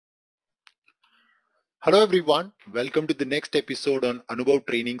Hello everyone, welcome to the next episode on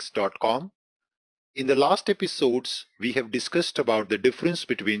anubhavtrainings.com. In the last episodes, we have discussed about the difference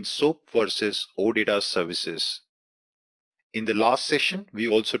between SOAP versus OData services. In the last session, we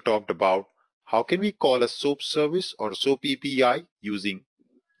also talked about how can we call a SOAP service or SOAP API using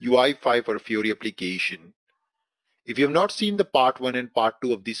UI5 or Fiori application. If you have not seen the part 1 and part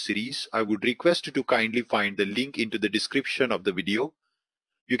 2 of this series, I would request you to kindly find the link into the description of the video.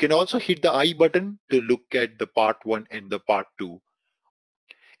 You can also hit the I button to look at the part 1 and the part 2.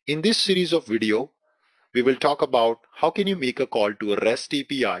 In this series of video, we will talk about how can you make a call to a REST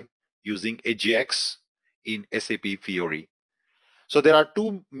API using AJAX in SAP Fiori. So there are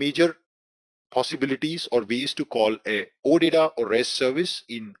two major possibilities or ways to call a OData or REST service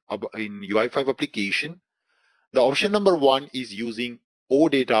in UI5 application. The option number 1 is using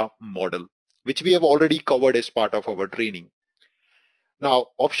OData model, which we have already covered as part of our training. Now,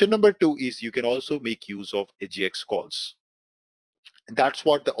 option number 2 is you can also make use of AJAX calls. And that's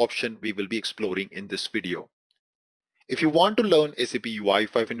what the option we will be exploring in this video. If you want to learn SAP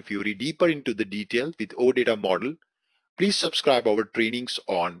UI5 and Fiori deeper into the detail with OData model, please subscribe our trainings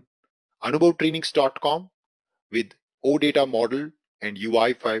on anubhavtrainings.com with OData model and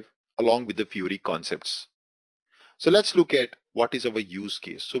UI5 along with the Fiori concepts. So let's look at what is our use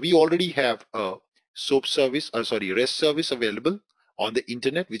case. So we already have a SOAP service, REST service available on the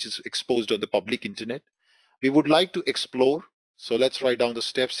internet, which is exposed on the public internet. We would like to explore. So let's write down the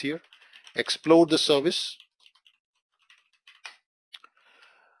steps here. Explore the service.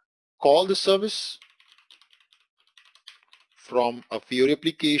 Call the service from a Fiori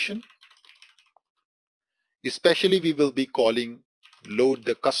application. Especially we will be calling load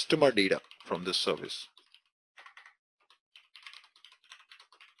the customer data from the service.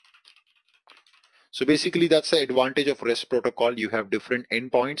 So basically that's the advantage of REST protocol. You have different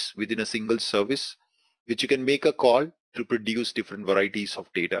endpoints within a single service, which you can make a call to produce different varieties of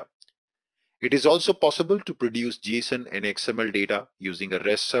data. It is also possible to produce JSON and XML data using a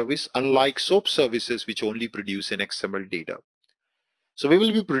REST service, unlike SOAP services which only produce an XML data. So we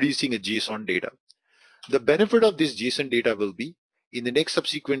will be producing a JSON data. The benefit of this JSON data will be, in the next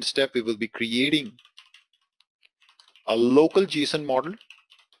subsequent step, we will be creating a local JSON model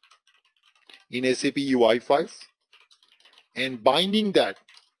in SAP UI5 and binding that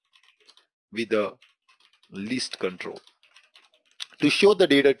with a list control to show the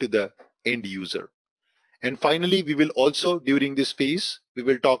data to the end user. And finally, we will also, during this phase, we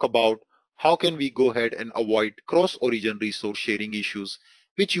will talk about how can we go ahead and avoid cross-origin resource sharing issues,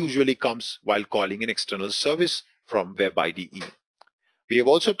 which usually comes while calling an external service from Web IDE. We have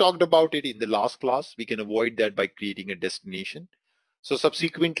also talked about it in the last class. We can avoid that by creating a destination. So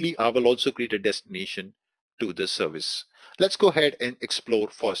subsequently, I will also create a destination to the service. Let's go ahead and explore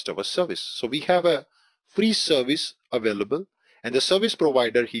first our service. So we have a free service available, and the service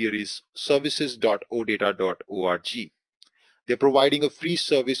provider here is services.odata.org. They're providing a free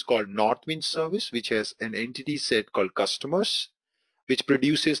service called Northwind service, which has an entity set called customers, which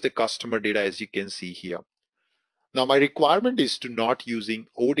produces the customer data as you can see here. Now my requirement is to not using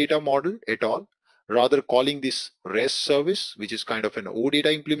OData model at all, rather calling this REST service, which is kind of an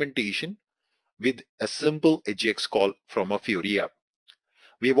OData implementation with a simple AJAX call from a Fiori app.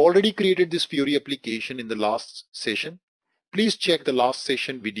 We have already created this Fiori application in the last session. Please check the last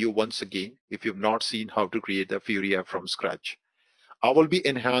session video once again if you have not seen how to create the Fiori app from scratch. I will be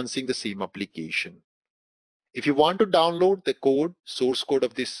enhancing the same application. If you want to download the code, source code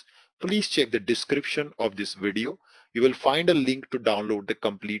of this, please check the description of this video. You will find a link to download the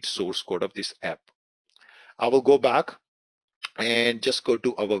complete source code of this app. I will go back and just go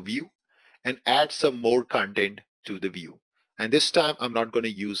to our view and add some more content to the view. And this time I'm not going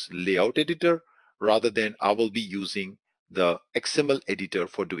to use layout editor, rather than I will be using the XML editor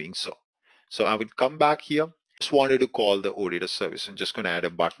for doing so. So I will come back here. Just wanted to call the OData service. I'm just going to add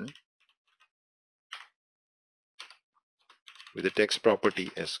a button with the text property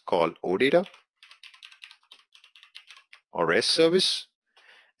as call OData or REST service,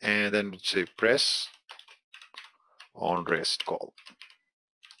 and then say press on REST call.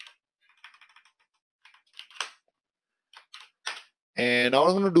 And all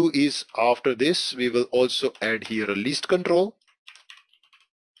I'm going to do is, after this, we will also add here a list control,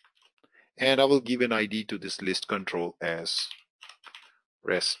 and I will give an ID to this list control as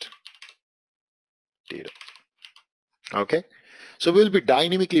REST data. Okay, so we'll be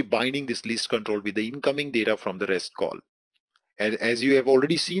dynamically binding this list control with the incoming data from the REST call. And as you have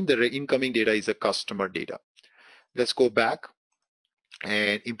already seen, the incoming data is a customer data. Let's go back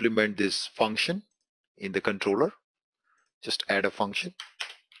and implement this function in the controller. Just add a function.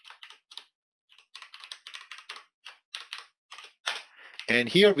 And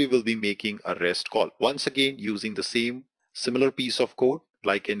here we will be making a REST call. Once again, using the same similar piece of code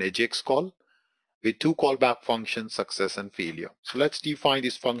like an AJAX call with two callback functions, success and failure. So let's define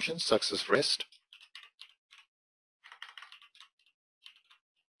these functions, success REST.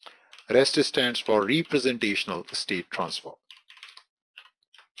 REST stands for representational state transfer.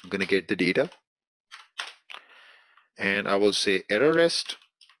 I'm going to get the data and I will say error REST.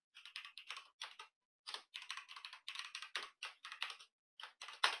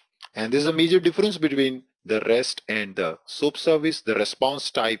 And there's a major difference between the REST and the SOAP service. The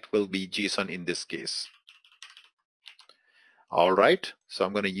response type will be JSON in this case. All right, so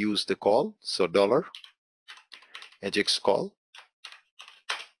I'm going to use the call. So $AJAX call.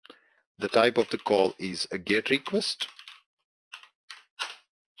 The type of the call is a GET request.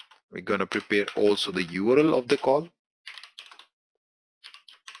 We're going to prepare also the URL of the call.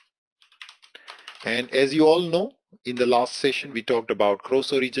 And as you all know, in the last session, we talked about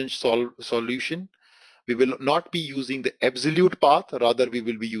cross-origin solution. We will not be using the absolute path, rather we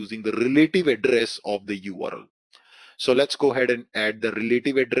will be using the relative address of the URL. So let's go ahead and add the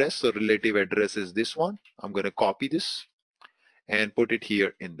relative address. So relative address is this one. I'm going to copy this and put it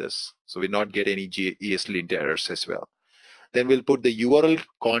here in this. So we'll not get any ESLint errors as well. Then we'll put the URL,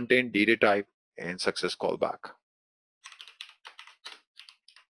 content, data type, and success callback.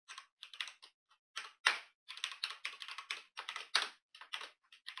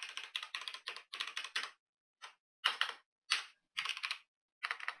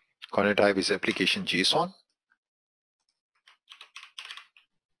 Content type is application JSON.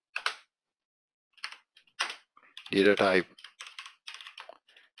 Data type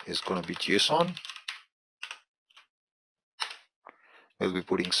is going to be JSON. We'll be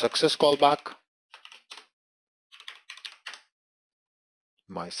putting success callback,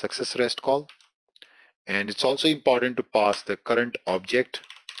 my success REST call. And it's also important to pass the current object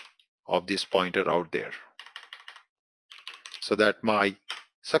of this pointer out there, so that my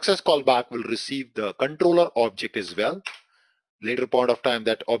success callback will receive the controller object as well. Later point of time,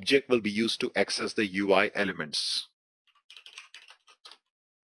 that object will be used to access the UI elements.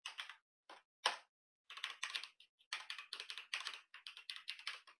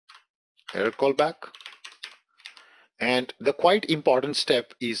 Error callback. And the quite important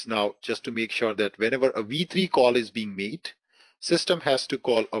step is now just to make sure that whenever a V3 call is being made, system has to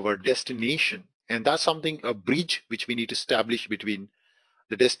call our destination. And that's something, a bridge which we need to establish between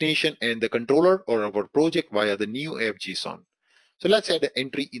the destination and the controller or our project via the new app JSON. So let's add an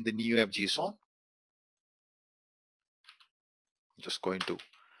entry in the new app JSON. I'm just going to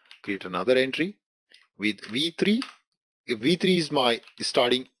create another entry with V3. If V3 is my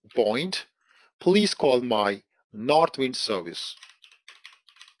starting point, please call my Northwind service.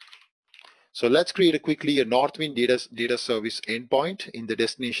 So let's create quickly a Northwind data service endpoint in the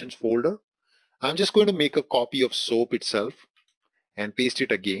destinations folder. I'm just going to make a copy of SOAP itself and paste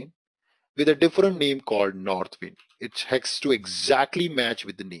it again with a different name called Northwind. It has to exactly match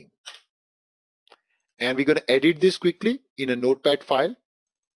with the name. And we're going to edit this quickly in a notepad file.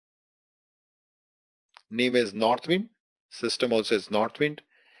 Name is Northwind. System also is Northwind.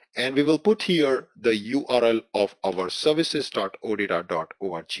 And we will put here the URL of our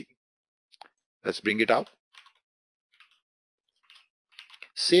services.odata.org. Let's bring it up.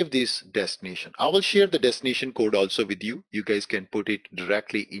 Save this destination. I will share the destination code also with you. You guys can put it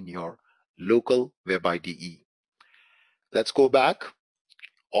directly in your local web IDE. Let's go back.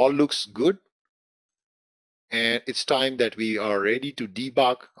 All looks good. And it's time that we are ready to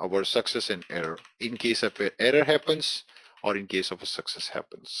debug our success and error in case of an error happens or in case of a success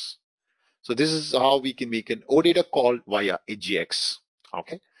happens. So this is how we can make an OData call via AJAX.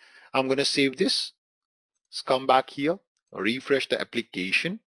 Okay, I'm going to save this. Let's come back here, refresh the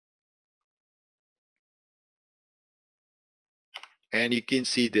application. And you can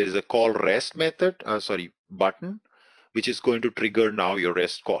see there is a call REST method, button, which is going to trigger now your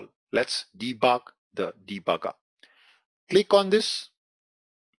REST call. Let's debug the debugger. Click on this.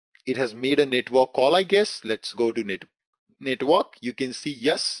 It has made a network call, I guess. Let's go to network. You can see,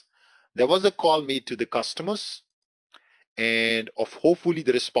 yes, there was a call made to the customers, and hopefully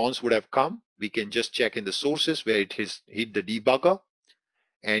the response would have come. We can just check in the sources where it has hit the debugger,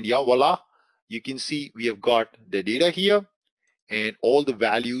 and yeah, voila, you can see we have got the data here, and all the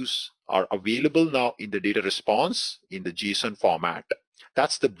values are available now in the data response in the JSON format.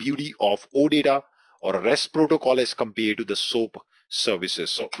 That's the beauty of OData or a REST protocol as compared to the SOAP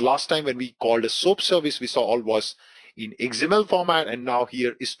services. So last time when we called a SOAP service, we saw all was in XML format, and now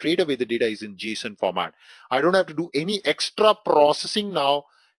here is straight away the data is in JSON format. I don't have to do any extra processing now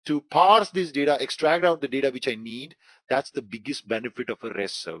to parse this data, extract out the data which I need. That's the biggest benefit of a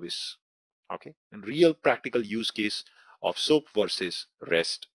REST service. Okay, and real practical use case of SOAP versus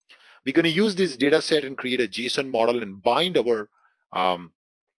REST. We're going to use this data set and create a JSON model and bind our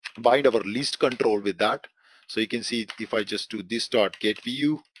list control with that. So you can see if I just do this dot get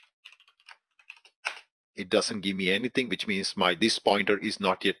view, it doesn't give me anything, which means this pointer is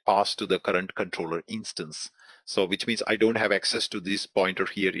not yet passed to the current controller instance. So which means I don't have access to this pointer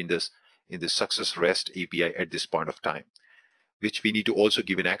here in this success REST API at this point of time, which we need to also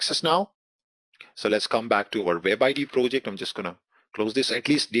give an access now. So let's come back to our web ID project. I'm just gonna close this. At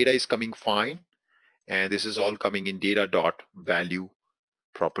least data is coming fine, and this is all coming in data.value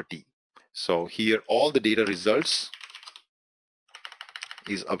property. So here all the data results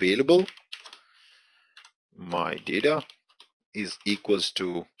is available. My data is equals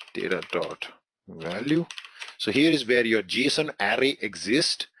to data.value. So here is where your JSON array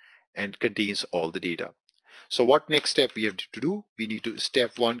exists and contains all the data. So what next step we have to do? We need to,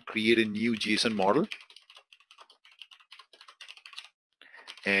 step 1, create a new JSON model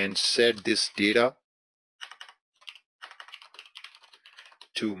and set this data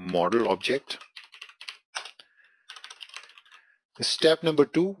to model object. Step number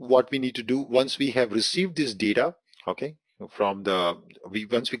 2, what we need to do once we have received this data, okay, from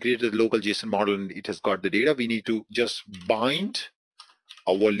once we created the local JSON model and it has got the data, we need to just bind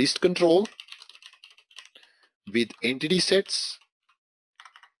our list control with entity sets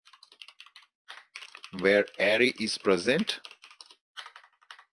where array is present.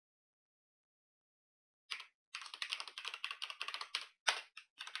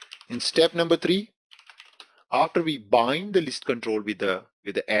 In step number 3, after we bind the list control with the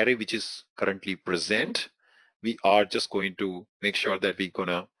array which is currently present, we are just going to make sure that we're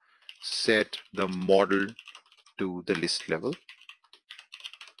gonna set the model to the list level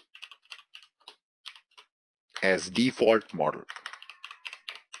as default model.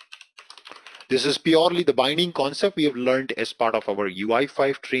 This is purely the binding concept we have learned as part of our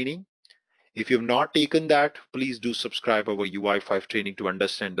UI5 training. If you have not taken that, please do subscribe our UI5 training to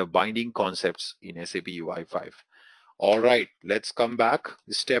understand the binding concepts in SAP UI5. All right, let's come back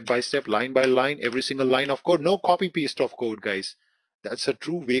step by step, line by line, every single line of code. No copy paste of code, guys. That's a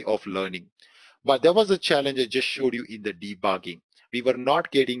true way of learning. But there was a challenge I just showed you in the debugging. We were not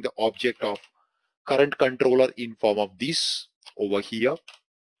getting the object of current controller in form of this over here.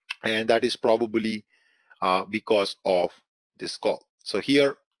 And that is probably because of this call. So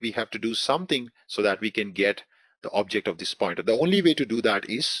here we have to do something so that we can get the object of this pointer. The only way to do that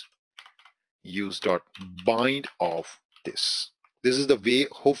is use.bind of this. This is the way,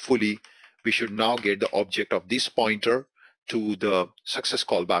 hopefully, we should now get the object of this pointer to the success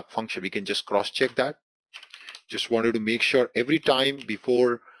callback function. We can just cross-check that. Just wanted to make sure every time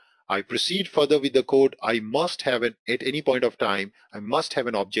before I proceed further with the code, I must have at any point of time, I must have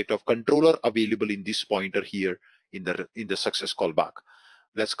an object of controller available in this pointer here in the success callback.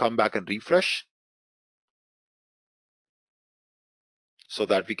 Let's come back and refresh so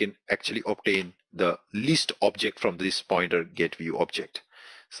that we can actually obtain the list object from this pointer get view object.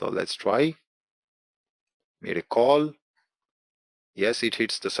 So let's try. Made a call. Yes, it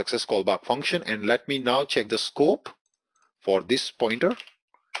hits the success callback function, and let me now check the scope for this pointer.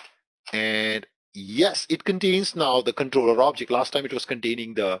 And yes, it contains now the controller object. Last time it was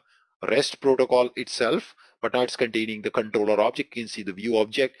containing the REST protocol itself, but now it's containing the controller object. You can see the view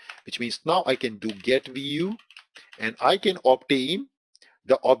object, which means now I can do get view and I can obtain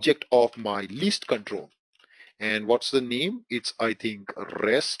the object of my list control. And what's the name? It's, I think,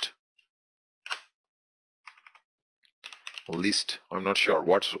 REST list. I'm not sure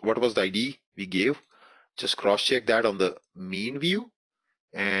what was the ID we gave. Just cross check that on the main view,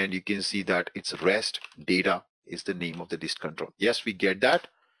 and you can see that it's REST data is the name of the list control. Yes, we get that.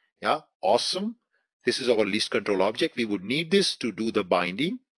 Yeah, awesome. This is our list control object. We would need this to do the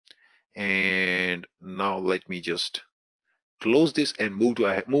binding. And now let me just close this and move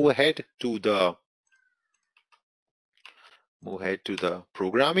ahead to the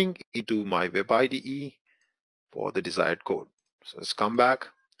programming into my web IDE for the desired code. So let's come back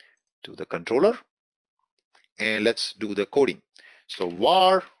to the controller and let's do the coding. So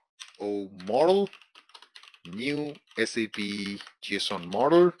var o model new SAP JSON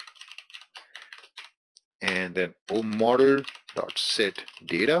model, and then o model dot set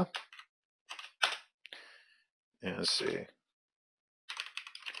data and say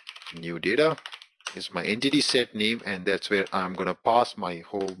new data is my entity set name, and that's where I'm going to pass my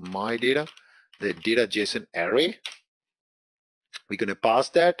data, the data JSON array. We're going to pass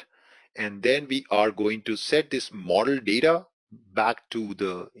that, and then we are going to set this model data back to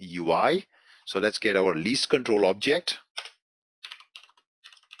the UI So let's get our list control object.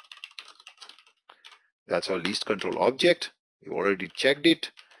 That's our list control object. We already checked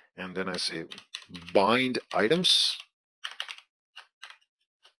it. And then I say bind items.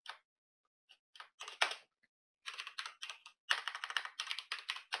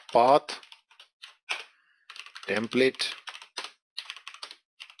 Path, template,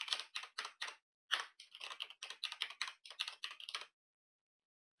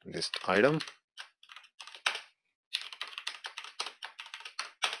 list item,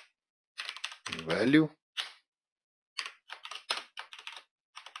 value,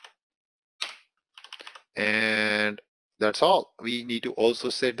 and that's all. We need to also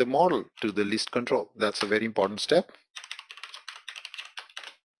set the model to the list control. That's a very important step.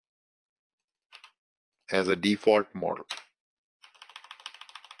 As a default model.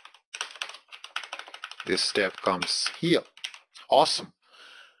 This step comes here. Awesome.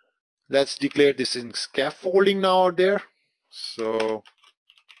 Let's declare this in scaffolding now out there. So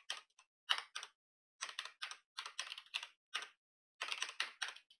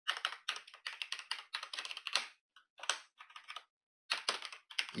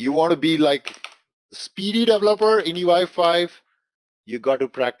you want to be like speedy developer in UI5, you got to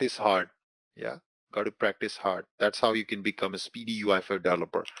practice hard. Yeah, got to practice hard. That's how you can become a speedy UI5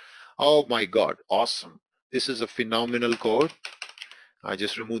 developer. Oh my God, awesome. This is a phenomenal code. I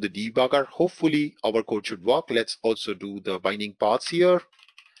just removed the debugger. Hopefully our code should work. Let's also do the binding paths here.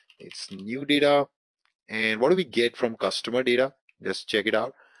 It's new data. And what do we get from customer data? Just check it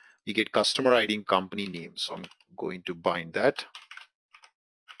out. We get customer ID and company name. So I'm going to bind that.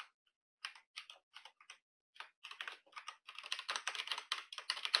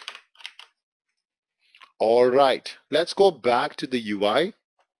 All right, let's go back to the UI.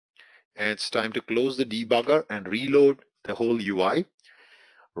 And it's time to close the debugger and reload the whole UI.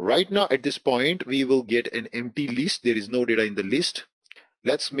 Right now at this point, we will get an empty list. There is no data in the list.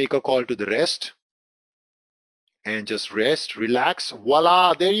 Let's make a call to the REST and just rest, relax.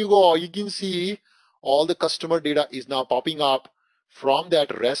 Voila, there you go. You can see all the customer data is now popping up from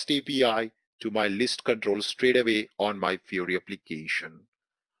that REST API to my list control straight away on my Fiori application.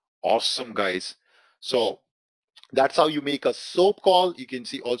 Awesome, guys. So that's how you make a SOAP call. You can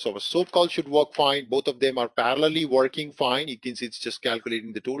see also a SOAP call should work fine. Both of them are parallelly working fine. You can see it's just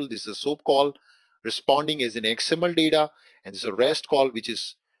calculating the total. This is a SOAP call responding as an XML data, and this is a REST call, which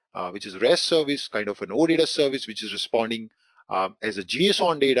is REST service, kind of an OData service, which is responding as a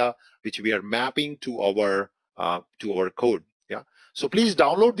JSON data, which we are mapping to our code. Yeah. So please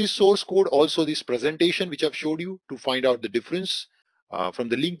download this source code, also this presentation which I've showed you, to find out the difference from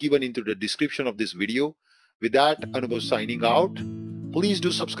the link given into the description of this video. With that, Anubhav signing out. Please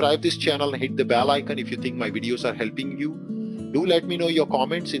do subscribe this channel and hit the bell icon if you think my videos are helping you. Do let me know your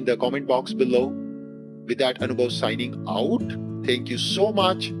comments in the comment box below. With that, Anubhav signing out. Thank you so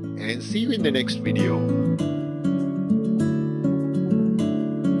much and see you in the next video.